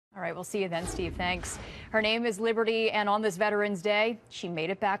right, we'll see you then, Steve. Thanks. Her name is Liberty, and on this Veterans Day, she made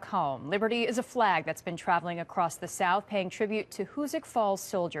it back home. Liberty is a flag that's been traveling across the South, paying tribute to Hoosick Falls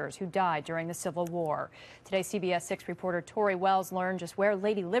soldiers who died during the Civil War. Today, CBS 6 reporter Tori Wells learned just where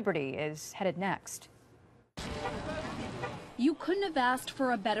Lady Liberty is headed next. You couldn't have asked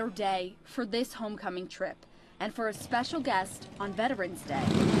for a better day for this homecoming trip and for a special guest on Veterans Day.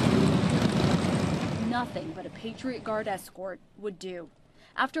 Nothing but a Patriot Guard escort would do.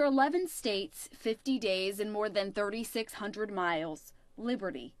 After 11 states, 50 days, and more than 3,600 miles,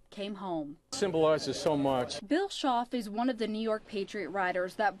 Liberty came home. It symbolizes so much. Bill Schaaf is one of the New York Patriot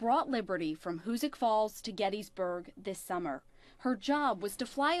Riders that brought Liberty from Hoosick Falls to Gettysburg this summer. Her job was to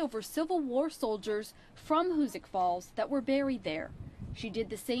fly over Civil War soldiers from Hoosick Falls that were buried there. She did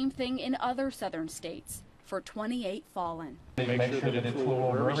the same thing in other southern states for 28 fallen. Make sure that it flew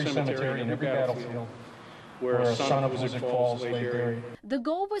over every cemetery and every battlefield where a son of Hoosick Falls lay buried. The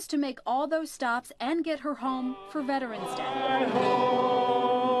goal was to make all those stops and get her home for Veterans Day.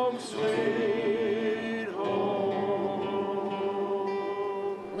 Home, sweet home.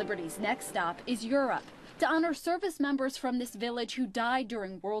 Liberty's next stop is Europe to honor service members from this village who died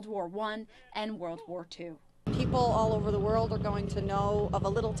during World War I and World War II. People all over the world are going to know of a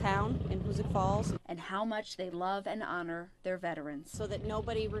little town in Hoosick Falls and how much they love and honor their veterans, so that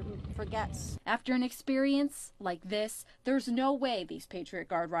nobody forgets. After an experience like this, there's no way these Patriot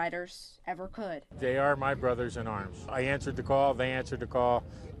Guard riders ever could. They are my brothers in arms. I answered the call, they answered the call,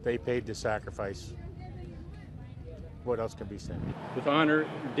 they paid the sacrifice. What else can be said? With honor,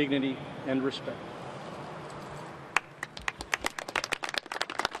 dignity, and respect.